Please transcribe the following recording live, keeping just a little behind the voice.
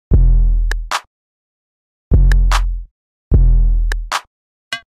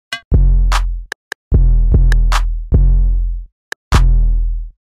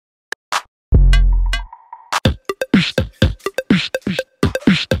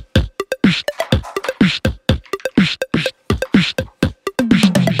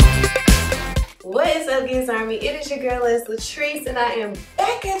girl is LATRICE, and I am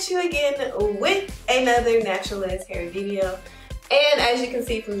back at you again with another naturalized hair video. And as you can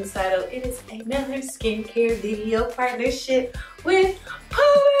see from the title, it is another skincare video partnership with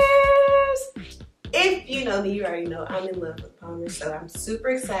Palmer'S. If you know me, you already know I'm in love with Palmer'S, so I'm super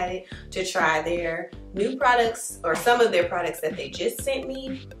excited to try their new products, or some of their products that they just sent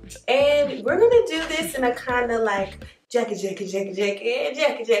me. And we're gonna do this in a kind of like jacket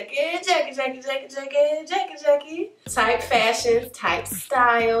type fashion, type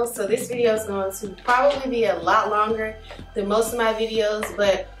style. So this video is going to probably be a lot longer than most of my videos,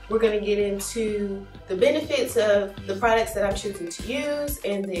 but we're going to get into the benefits of the products that I'm choosing to use,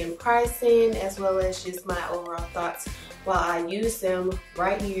 and then pricing, as well as just my overall thoughts while I use them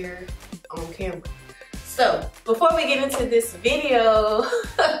right here on camera. So before we get into this video,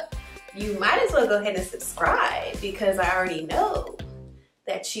 you might as well go ahead and subscribe, because I already know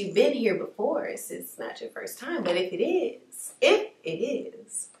that you've been here before, so it's not your first time. But if it is,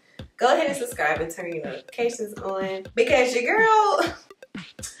 go ahead and subscribe and turn your notifications on, because your girl,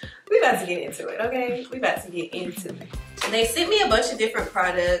 we about to get into it, okay? We about to get into it. They sent me a bunch of different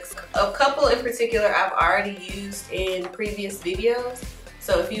products. A couple in particular I've already used in previous videos.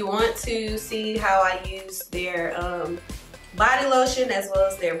 So if you want to see how I use their body lotion as well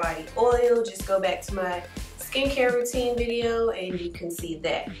as their body oil, just go back to my skincare routine video and you can see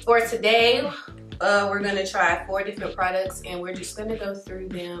that. For today, we're gonna try 4 different products, and we're just gonna go through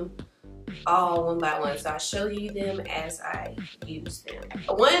them all one by one. So I'll show you them as I use them.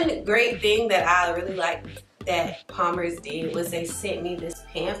 One great thing that I really liked that Palmer'S did was they sent me this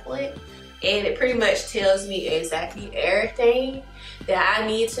pamphlet, and it pretty much tells me exactly everything that I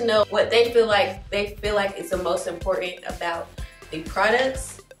need to know, what they feel like is the most important about the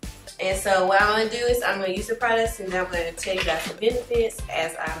products. And so what I'm gonna do is I'm gonna use the products, and then I'm gonna tell you guys the benefits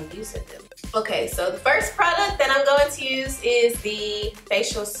as I'm using them. Okay, so the first product that I'm going to use is the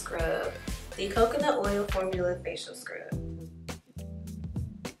facial scrub, the coconut oil formula facial scrub.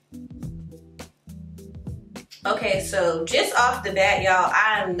 Okay, so just off the bat, y'all,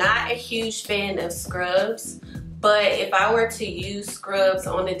 I'm not a huge fan of scrubs, but if I were to use scrubs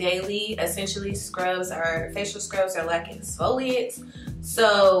on a daily, essentially facial scrubs are like exfoliants.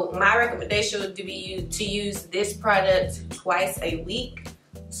 So my recommendation would be to use this product twice a week.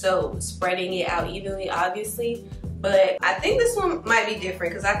 So spreading it out evenly, obviously. But I think this one might be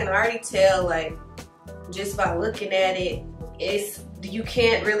different, because I can already tell, like, just by looking at it, you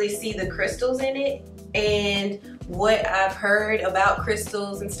can't really see the crystals in it. And what I've heard about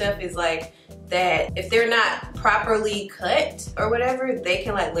crystals and stuff is like that if they're not properly cut or whatever, they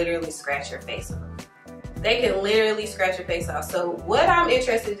can like literally scratch your face off. They can literally scratch your face off. So what I'm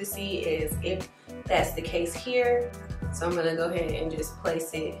interested to see is if that's the case here. So I'm gonna go ahead and just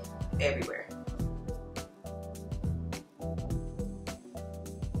place it everywhere.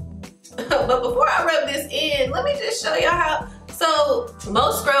 But before I rub this in, let me just show y'all how. So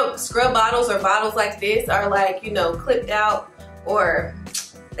most scrub bottles, or bottles like this, are like, you know, clipped out, or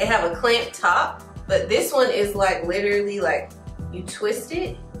they have a clamped top. But this one is like literally like you twist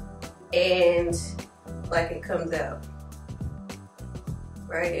it and like it comes out,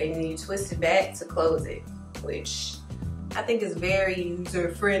 right? And then you twist it back to close it, which I think is very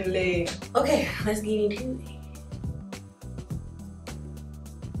user friendly. Okay, let's get into it.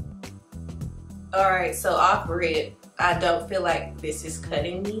 All right, so off rip, I don't feel like this is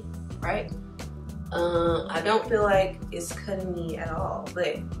cutting me, right? I don't feel like it's cutting me at all,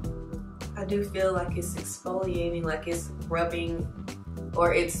 but I do feel like it's exfoliating, like it's rubbing,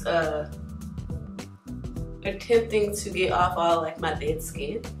 or it's attempting to get off all like my dead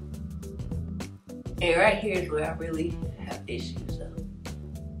skin. And right here is where I really have issues though.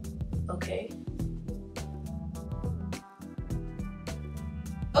 Okay.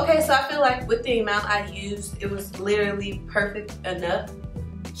 Okay, so I feel like with the amount I used, it was literally perfect enough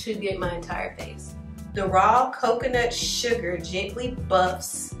to get my entire face. The raw coconut sugar gently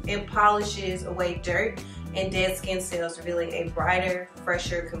buffs and polishes away dirt and dead skin cells, revealing a brighter,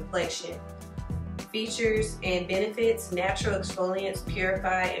 fresher complexion. Features and benefits: natural exfoliants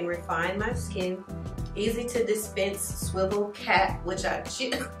purify and refine my skin. Easy to dispense swivel cap, which I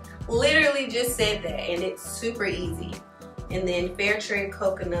literally just said that, and it's super easy. And then fair trade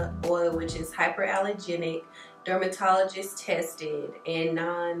coconut oil, which is hyperallergenic, dermatologist tested, and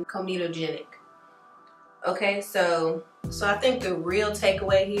non-comedogenic. Okay, so I think the real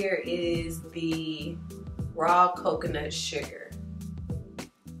takeaway here is the raw coconut sugar,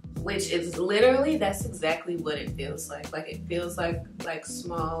 which is literally, that's exactly what it feels like. Like it feels like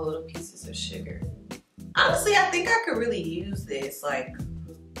small little pieces of sugar. Honestly, I think I could really use this like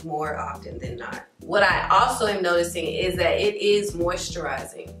more often than not. What I also am noticing is that it is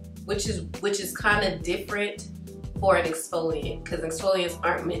moisturizing, which is kind of different for an exfoliant, because exfoliants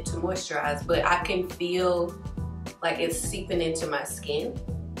aren't meant to moisturize, but I can feel like it's seeping into my skin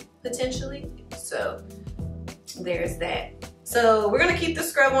potentially. So there's that. So we're gonna keep the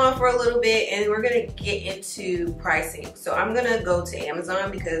scrub on for a little bit and we're gonna get into pricing. So I'm gonna go to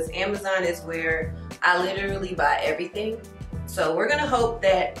Amazon because Amazon is where I literally buy everything. So we're gonna hope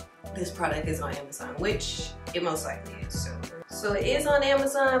that this product is on Amazon, which it most likely is. So it is on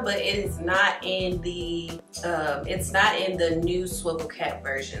Amazon, but it is not in the new swivel cap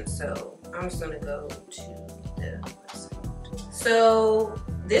version. So I'm just gonna go to the website. So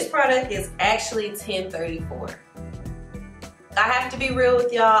this product is actually $10.34. I have to be real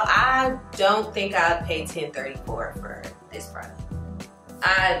with y'all. I don't think I'd pay $10.34 for this product.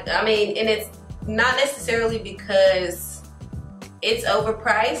 I mean, and it's not necessarily because it's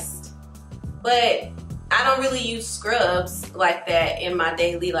overpriced, but I don't really use scrubs like that in my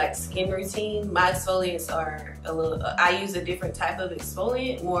daily skin routine. My exfoliants are I use a different type of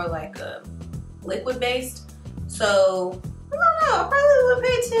exfoliant, more like a liquid based. So I don't know, I probably would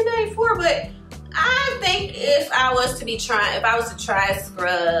pay $10.94, but I think if I was to try a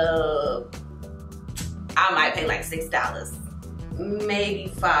scrub, I might pay like $6,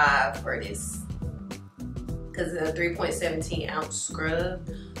 maybe $5 for this, because it's a 3.17 ounce scrub.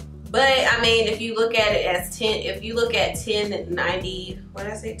 But I mean, if you look at it as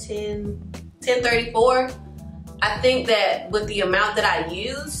 $10.34, I think that with the amount that I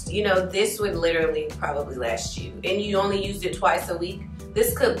used, you know, this would literally probably last you, and you only used it twice a week.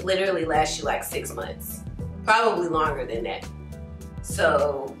 This could literally last you like 6 months, probably longer than that.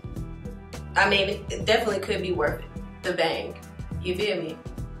 So, I mean, it definitely could be worth it, the bang, you feel me?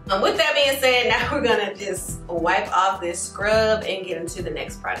 With that being said, now we're gonna just wipe off this scrub and get into the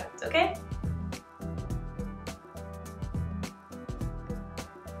next product, okay?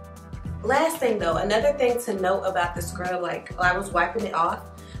 Last thing though, another thing to note about the scrub, like I was wiping it off,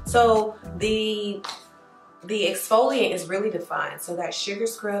 so the exfoliant is really defined. So that sugar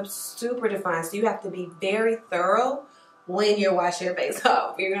scrub, super defined. So you have to be very thorough when you're washing your face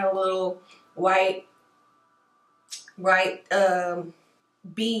off. You're gonna have little white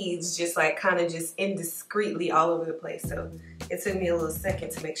beads just like kind of just indiscreetly all over the place. So it took me a little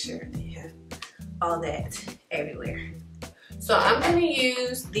second to make sure I didn't have all that everywhere. So I'm gonna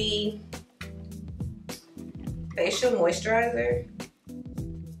use the facial moisturizer.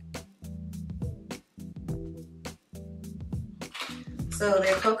 So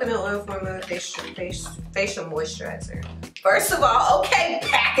they're coconut oil formula facial moisturizer. First of all, okay,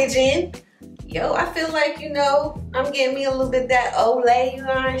 packaging. Yo, I feel like, you know, I'm getting me a little bit of that Olay, you know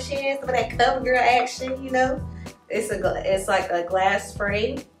what I'm saying? Some of that CoverGirl action, you know? It's like a glass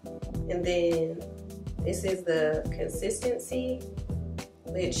frame. And then this is the consistency,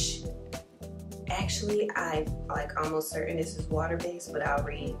 which actually I'm like almost certain this is water-based, but I'll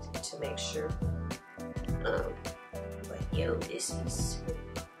read to make sure. But yo, this is,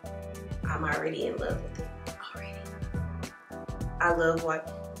 I'm already in love with it, already. I love what,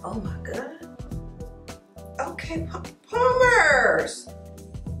 oh my God. Okay, Palmer'S.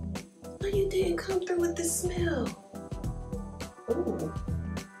 Why you didn't come through with the smell? Ooh.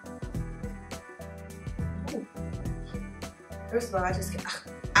 Ooh. First of all, I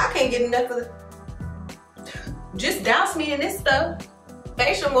can't get enough of the, just douse me in this stuff.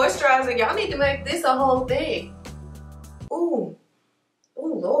 Facial moisturizer, y'all need to make this a whole thing. Ooh.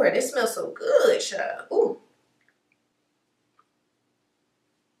 Ooh, Lord, this smells so good, child. Ooh.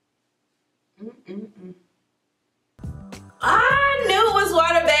 I knew it was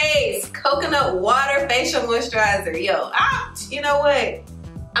water-based. Coconut water facial moisturizer. Yo, you know what?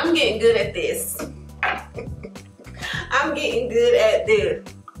 I'm getting good at this. I'm getting good at this.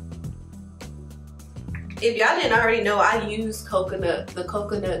 If y'all didn't already know, I use the coconut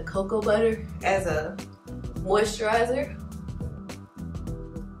cocoa butter as a moisturizer.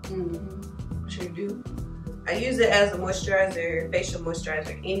 Sure do. I use it as a moisturizer, facial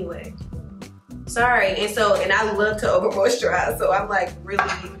moisturizer anyway. Sorry, and I love to over moisturize, so I'm like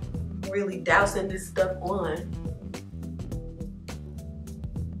really dousing this stuff on.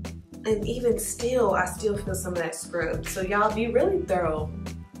 And even still, I still feel some of that scrub. So y'all be really thorough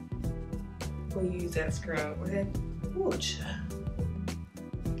when you use that scrub, okay? Ooh,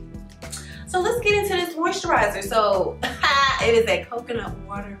 so let's get into this moisturizer. So it is a coconut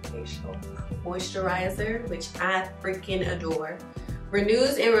water facial moisturizer, which I freaking adore.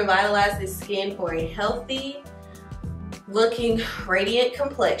 Renews and revitalizes skin for a healthy looking radiant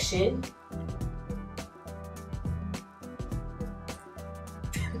complexion.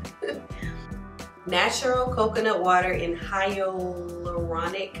 natural coconut water and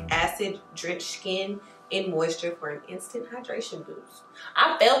hyaluronic acid drenched skin and moisture for an instant hydration boost.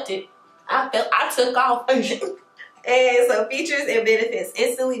 I felt it. I took off. And so features and benefits: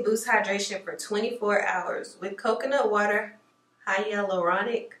 instantly boost hydration for 24 hours with coconut water,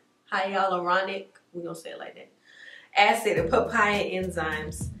 hyaluronic, we gonna say it like that, acid and papaya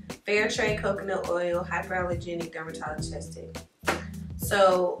enzymes, fair trade coconut oil, hyperallergenic, dermatologist tested.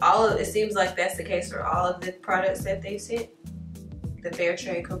 So it seems like that's the case for all of the products that they sent, the fair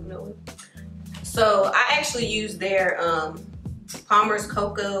trade coconut oil. So I actually use their Palmer'S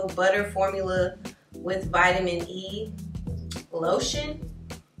cocoa butter formula with vitamin E lotion.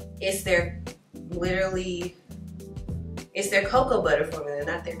 It's their cocoa butter formula,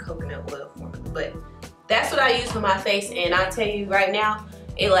 not their coconut oil formula. But that's what I use for my face, and I tell you right now,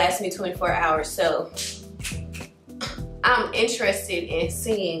 it lasts me 24 hours. So I'm interested in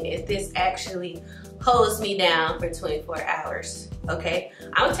seeing if this actually holds me down for 24 hours. Okay,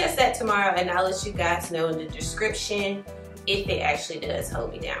 I'm gonna test that tomorrow, and I'll let you guys know in the description if it actually does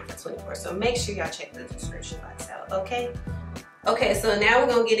hold me down for 24. So make sure y'all check the description box out, okay? Okay, so now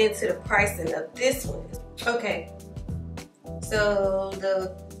we're gonna get into the pricing of this one. Okay, so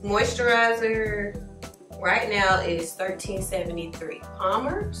the moisturizer right now is $13.73.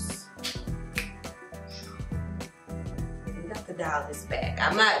 Palmer'S. We got to dial this back.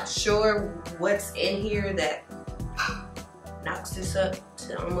 I'm not sure what's in here that knocks this up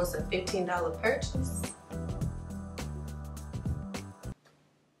to almost a $15 purchase.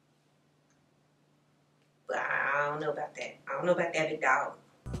 But I don't know about that. I don't know about that big dog.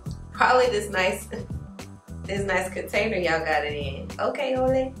 Probably this nice container y'all got it in. Okay,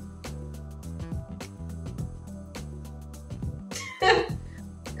 Ole.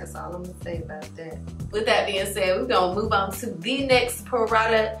 That's all I'm gonna say about that. With that being said, we're gonna move on to the next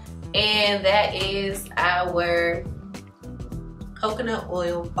product, and that is our coconut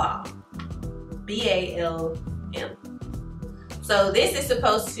oil balm, BALM. So this is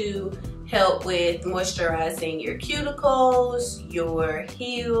supposed to help with moisturizing your cuticles, your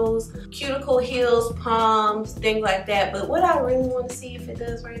heels, cuticle heels, palms, things like that. But what I really want to see if it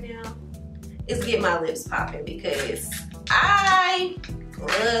does right now is get my lips popping, because I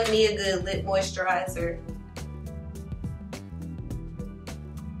love me a good lip moisturizer.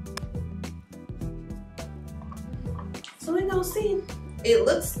 So we're gonna see. It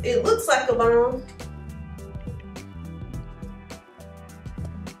looks like a balm.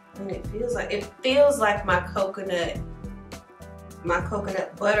 And it feels like my coconut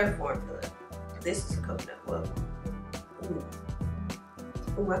butter formula. This is a coconut oil.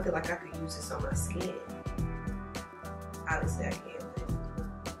 Ooh, I feel like I could use this on my skin. Obviously I can't.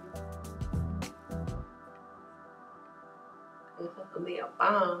 It's gonna be a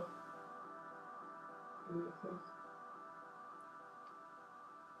balm.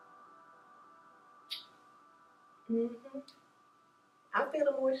 I feel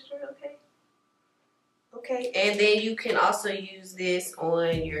the moisture, okay? Okay, and then you can also use this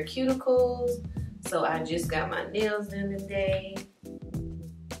on your cuticles. So I just got my nails done today.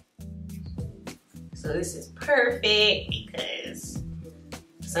 So this is perfect, because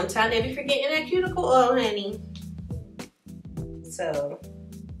sometimes they be forgetting that cuticle oil, honey. So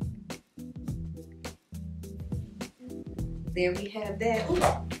there we have that. Ooh.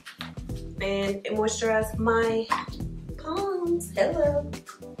 And it moisturized my palms. Hello.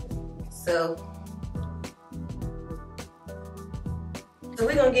 So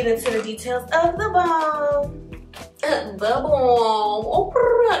we're gonna get into the details of the balm.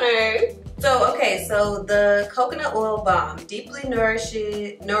 So okay, so the coconut oil balm deeply nourish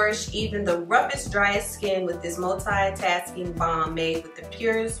even the roughest, driest skin with this multitasking balm made with the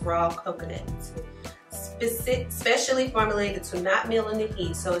purest raw coconut. Specially formulated to not melt in the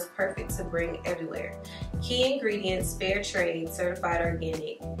heat, so it's perfect to bring everywhere. Key ingredients: fair trade, certified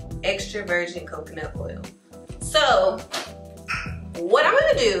organic, extra virgin coconut oil. So what I'm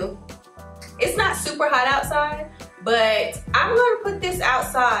gonna do, it's not super hot outside, but I'm gonna put this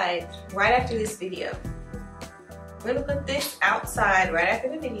outside right after this video. I'm gonna put this outside right after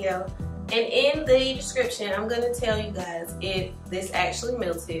the video, and in the description I'm gonna tell you guys if this actually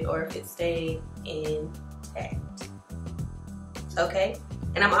melted or if it stayed intact. Okay,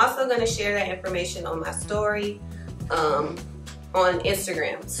 and I'm also gonna share that information on my story on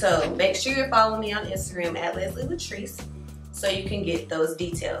Instagram. So make sure you're following me on Instagram at LATRICE so you can get those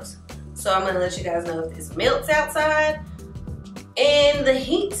details. So I'm gonna let you guys know if this melts outside in the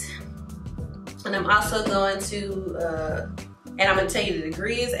heat. And I'm also going to, and I'm gonna tell you the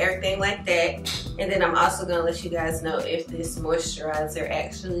degrees, everything like that. And then I'm also gonna let you guys know if this moisturizer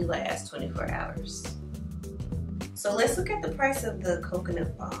actually lasts 24 hours. So let's look at the price of the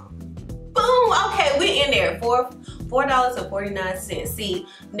coconut balm. Boom, okay, we in there, $4.49. See,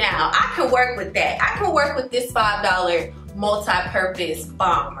 now I can work with that. I can work with this $5 multi-purpose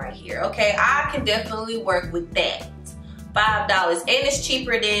balm right here, okay? I can definitely work with that. $5, and it's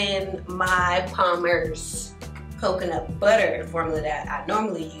cheaper than my Palmer'S coconut butter formula that I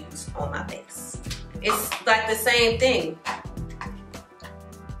normally use on my face. It's like the same thing.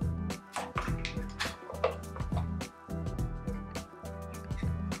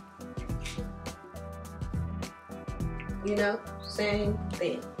 You know, same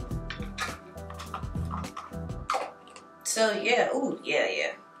thing. So yeah, ooh,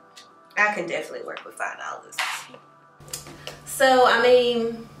 yeah. I can definitely work with $5. So, I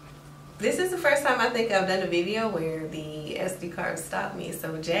mean, this is the first time I think I've done a video where the SD card stopped me.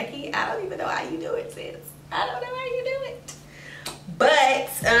 So Jackie, I don't even know how you do it, sis. I don't know how you do it.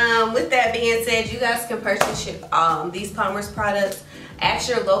 But with that being said, you guys can purchase these Palmer'S products at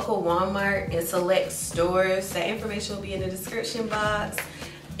your local Walmart and select stores. That information will be in the description box.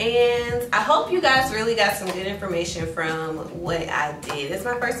 And I hope you guys really got some good information from what I did. It's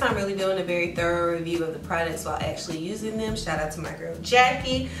my first time really doing a very thorough review of the products while actually using them. Shout out to my girl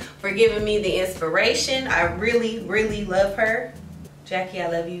Jackie for giving me the inspiration. I really, really love her. Jackie, I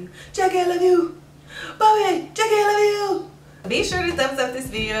love you. Jackie, I love you. Bobby, Jackie, I love you. Be sure to thumbs up this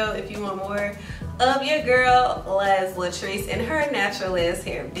video if you want more of your girl LATRICE and her natural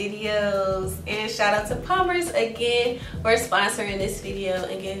hair videos. And shout out to Palmer'S again for sponsoring this video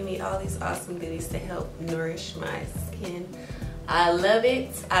and giving me all these awesome goodies to help nourish my skin. I love it.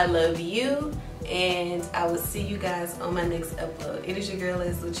 I love you. And I will see you guys on my next upload. It is your girl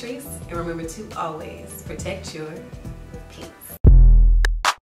LATRICE, and remember to always protect your